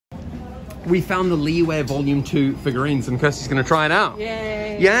we found the Liyue Volume 2 figurines and Kirsty's going to try it out.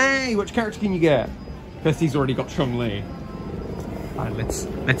 Yay! Yay! Which character can you get? Kirsty's already got Zhongli. Alright, let's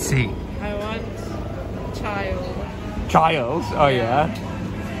see. I want Childe. Childe? Oh yeah.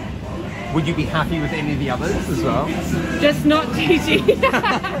 Would you be happy with any of the others as well? Just not Qiqi.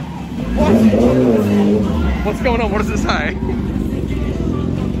 What? What's going on? What does it say?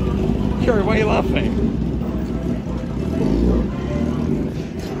 Sherry, why are you laughing?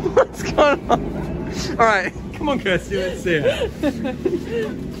 What's going on? Alright, come on Kirsty, let's see it.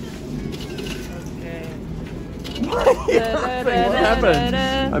 What happened?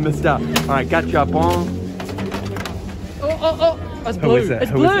 I missed out. Alright, Gachapon. Oh, it's blue. Who is it?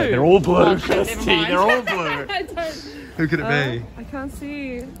 It's Who blue. Is it? They're all blue, Oh, Kirsty. never mind. They're all blue. I don't. Who could it be? I can't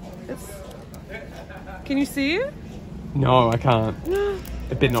see. It's. Can you see it? No, I can't.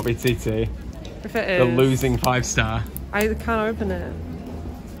 It better not be Qiqi. If it is. The losing 5-star. I can't open it.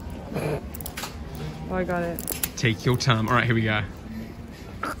 Oh, I got it. Take your time. Alright, here we go.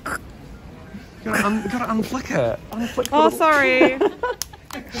 You gotta unflick it. Unflick Oh, sorry.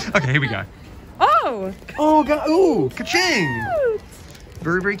 Okay, here we go. Oh! Oh, ooh, Keqing! Cute.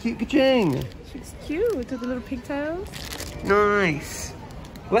 Very, very cute Keqing. She's cute with the little pigtails. Nice.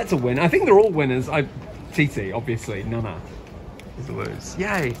 Well, that's a win. I think they're all winners. Qiqi, obviously. Nana is a lose.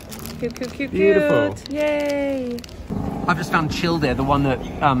 Yay. Cute. Beautiful. Yay. I've just found Childe, the one that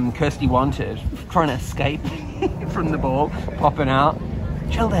Kirsty wanted, trying to escape from the ball, popping out.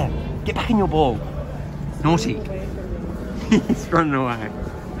 Childe, get back in your ball. Naughty. He's running away.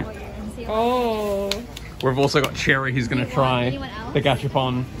 Oh. We've also got Cherry who's going to try the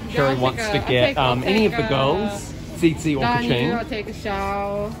Gachapon. Cherry wants to get any of the girls, Qiqi or Ganyu, Keqing. I'll take a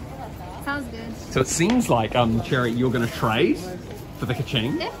Xiao. Sounds good. So it seems like, Cherry, you're going to trade for the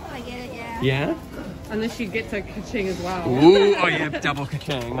Keqing. If I get it, yeah. Yeah? Unless she gets a Keqing as well. Ooh, oh yeah, double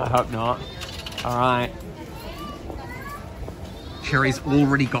Keqing. I hope not. Alright. Cherry's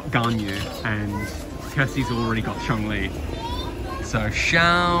already got Ganyu and Kirsty's already got Zhongli. So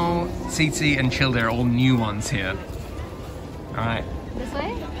Xiao, Qiqi and Childe are all new ones here. Alright. This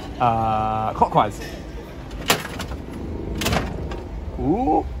way? Clockwise.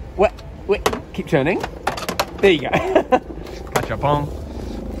 Ooh. Wait, keep turning. There you go. Gachapon.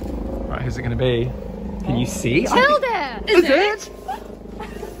 Right, who's it gonna be? Can you see? Childe! Is it?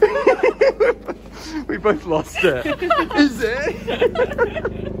 We both lost it. Is it?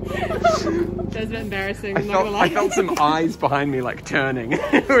 That's a bit embarrassing. I felt some eyes behind me like turning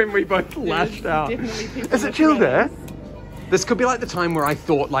when we both lashed out. Is it Childe? This could be like the time where I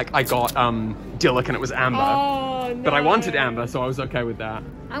thought like I got Dillick and it was Amber. Oh, no. But I wanted Amber, so I was okay with that.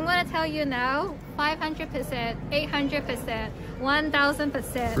 I'm gonna tell you now, 500%, 800%,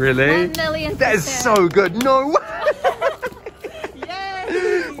 1000%. Really? 1,000,000%. That is so good. No way.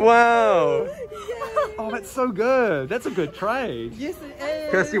 Yay! Wow. Oh, that's so good. That's a good trade. Yes, it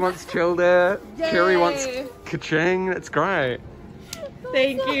is. Kirsty wants Childe. Cherry wants Keqing. That's great.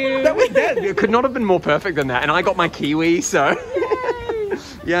 Thank you. That it could not have been more perfect than that. And I got my Kiwi, so.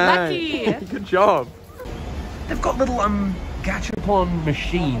 Yay. Lucky. Good job. They've got little Gachapon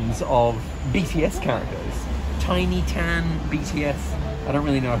machines of BTS characters. Tiny Tan BTS. I don't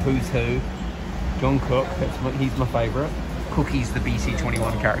really know who's who. Jungkook, he's my favourite. Cookie's the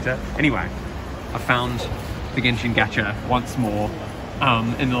BC21 character. Anyway, I found the Genshin Gacha once more.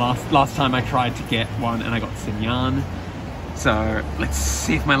 In the last time I tried to get one and I got Xinyan. So let's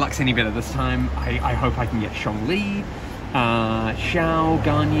see if my luck's any better this time. I hope I can get Zhongli, Xiao,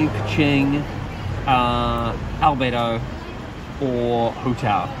 Ganyu, Keqing, Albedo, or Hu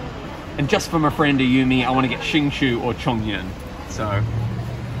Tao. And just for my friend Ayumi, I want to get Xingqiu or Chongyan. So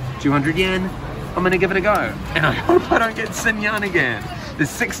 200 yen. I'm gonna give it a go. And I hope I don't get Xinyan again. There's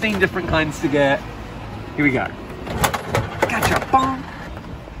 16 different kinds to get. Here we go. Gachapon.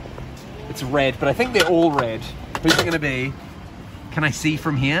 It's red, but I think they're all red. Who's it gonna be? Can I see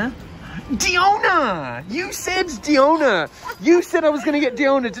from here? Diona! You said Diona! You said I was gonna get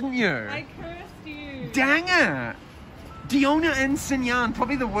Diona, didn't you? I cursed you. Dang it! Diona and Xinyan,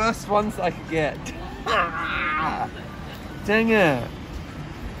 probably the worst ones I could get. Dang it.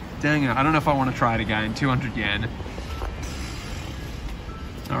 Dang it, I don't know if I want to try it again. 200 yen.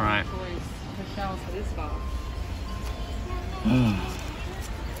 Alright.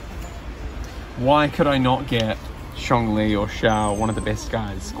 Why could I not get Zhongli or Xiao, one of the best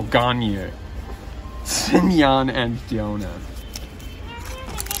guys? Or Ganyu? Xinyan and Diona.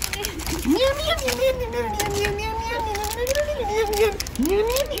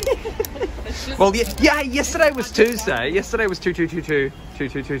 Well, yeah, yesterday was Tuesday. Yesterday was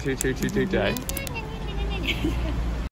 2-2-2-2 day.